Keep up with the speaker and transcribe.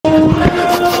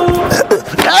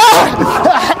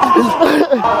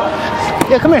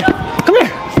Yeah, come here. Come here.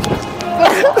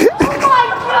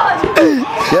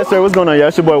 Yes, sir. What's going on, y'all?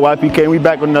 It's your boy YPK, and we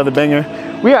back with another banger.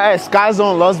 We are at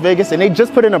Skyzone, Las Vegas, and they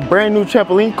just put in a brand new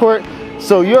trampoline court.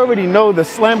 So you already know the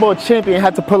Slamball champion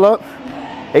had to pull up.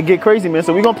 It get crazy, man.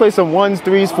 So we're gonna play some 1s,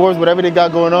 3s, 4s, whatever they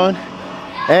got going on.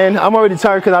 And I'm already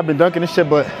tired because I've been dunking this shit,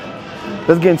 but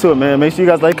let's get into it, man. Make sure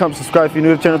you guys like, comment, subscribe if you're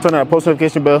new to the channel, turn on that post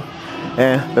notification bell,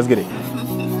 and let's get it.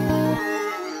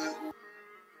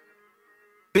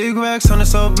 Big racks on the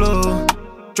soft blue.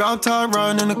 Drop top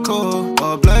riding in the cool.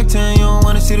 All black 10, you don't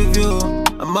wanna see the view.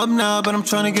 I'm up now, but I'm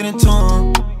trying to get in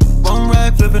tune. One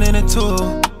rack flipping in a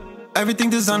two. Everything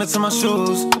designed to my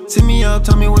shoes. Sit me up,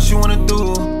 tell me what you wanna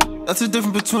do. That's the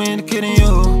difference between the kid and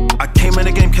you. I came in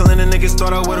the game killing the niggas,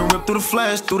 thought I wouldn't rip through the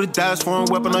flesh. Through the dash, foreign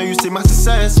weapon, all you see my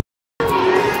success.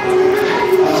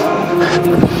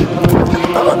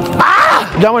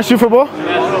 Y'all wanna shoot for a ball?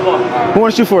 Who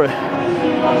wanna shoot for it? You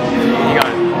got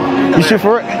it. You shoot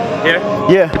for it? Yeah?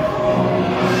 Yeah.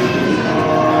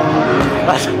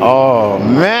 Oh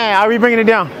man, how are we bringing it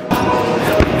down?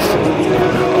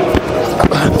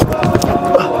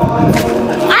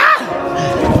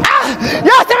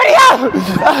 Yo, somebody help!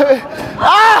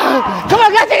 Come on,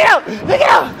 guys, take it out! Take it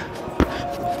out!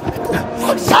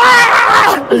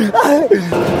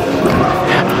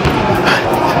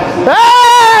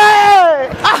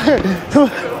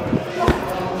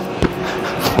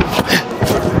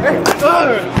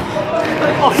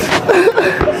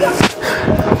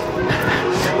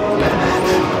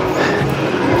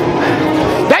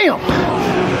 Damn!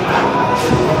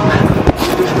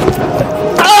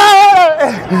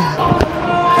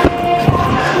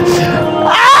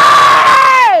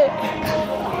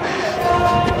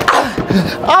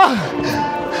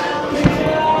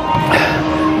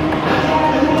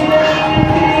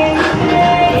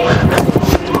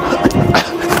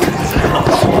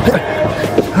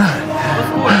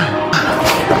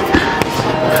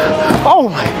 Oh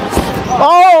my!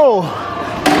 Oh!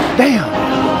 Damn!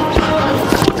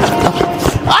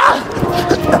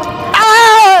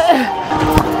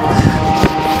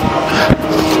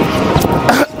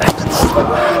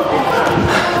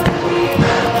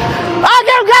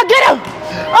 Get him!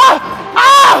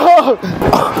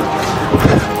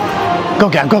 Go,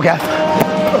 Gav, go, Gav.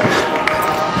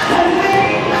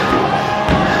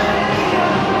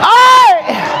 Hey!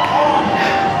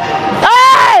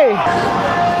 Hey!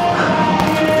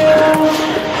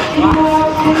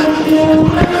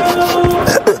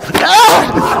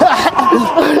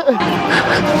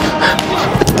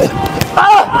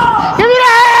 Give me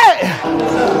that!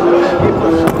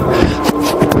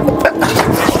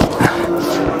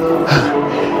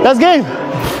 That's game.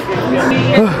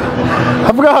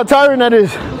 I forgot how tiring that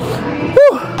is. Woo.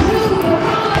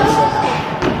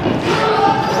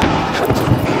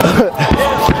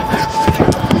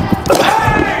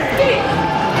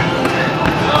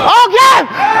 Oh, God!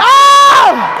 Oh!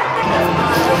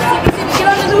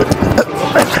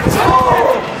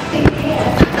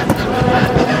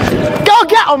 Go,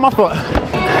 get on my foot.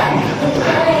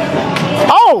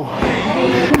 Oh!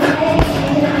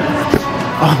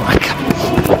 Oh my God.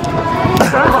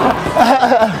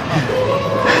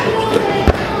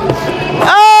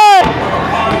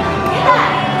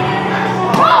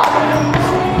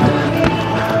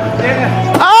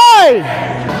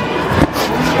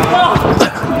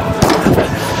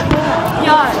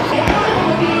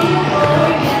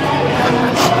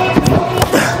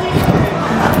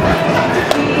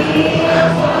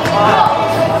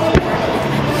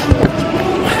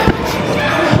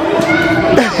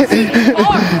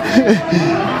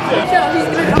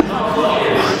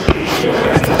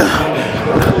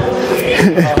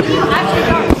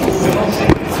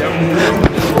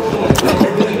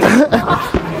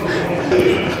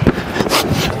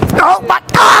 Oh my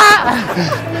God!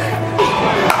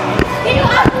 Can you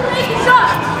actually make a shot?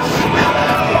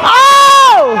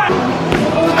 Oh!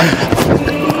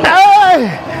 Hey!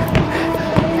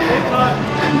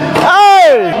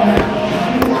 Hey!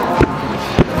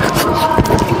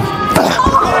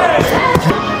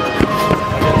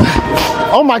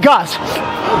 Oh my gosh!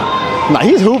 Nah,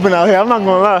 he's hooping out here. I'm not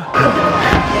gonna lie.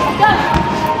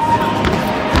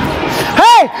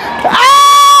 Hey!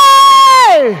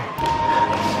 Hey!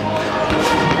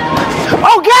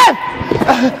 Oh, God!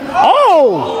 Oh!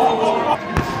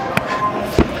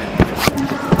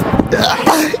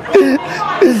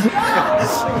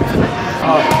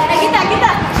 Hey, get that, get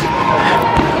that.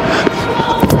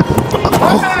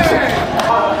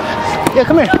 Yeah,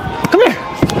 come here. Come here.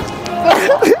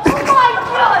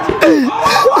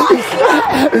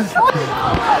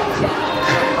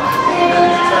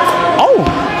 Oh!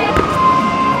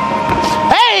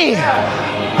 Hey!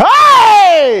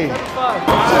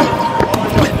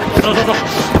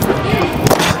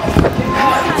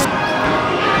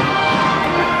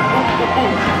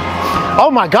 Oh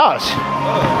my gosh.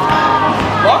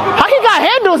 How he got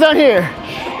handles on here?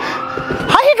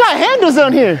 How he got handles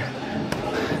on here?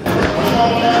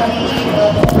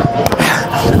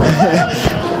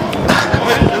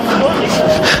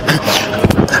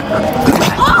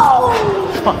 Oh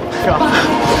my God.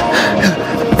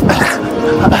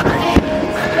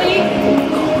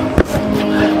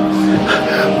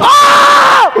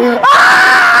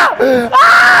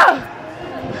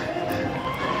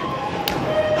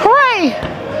 Hooray!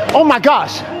 Oh my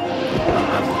gosh.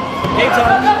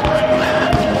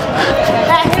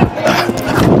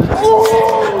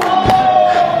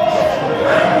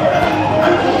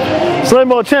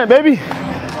 Slamball champ, baby.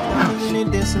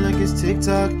 Dancing like it's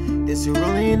TikTok. This you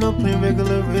rolling, no playing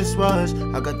regular wristwatch.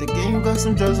 I got the game, got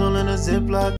some drugs all in a Ziploc.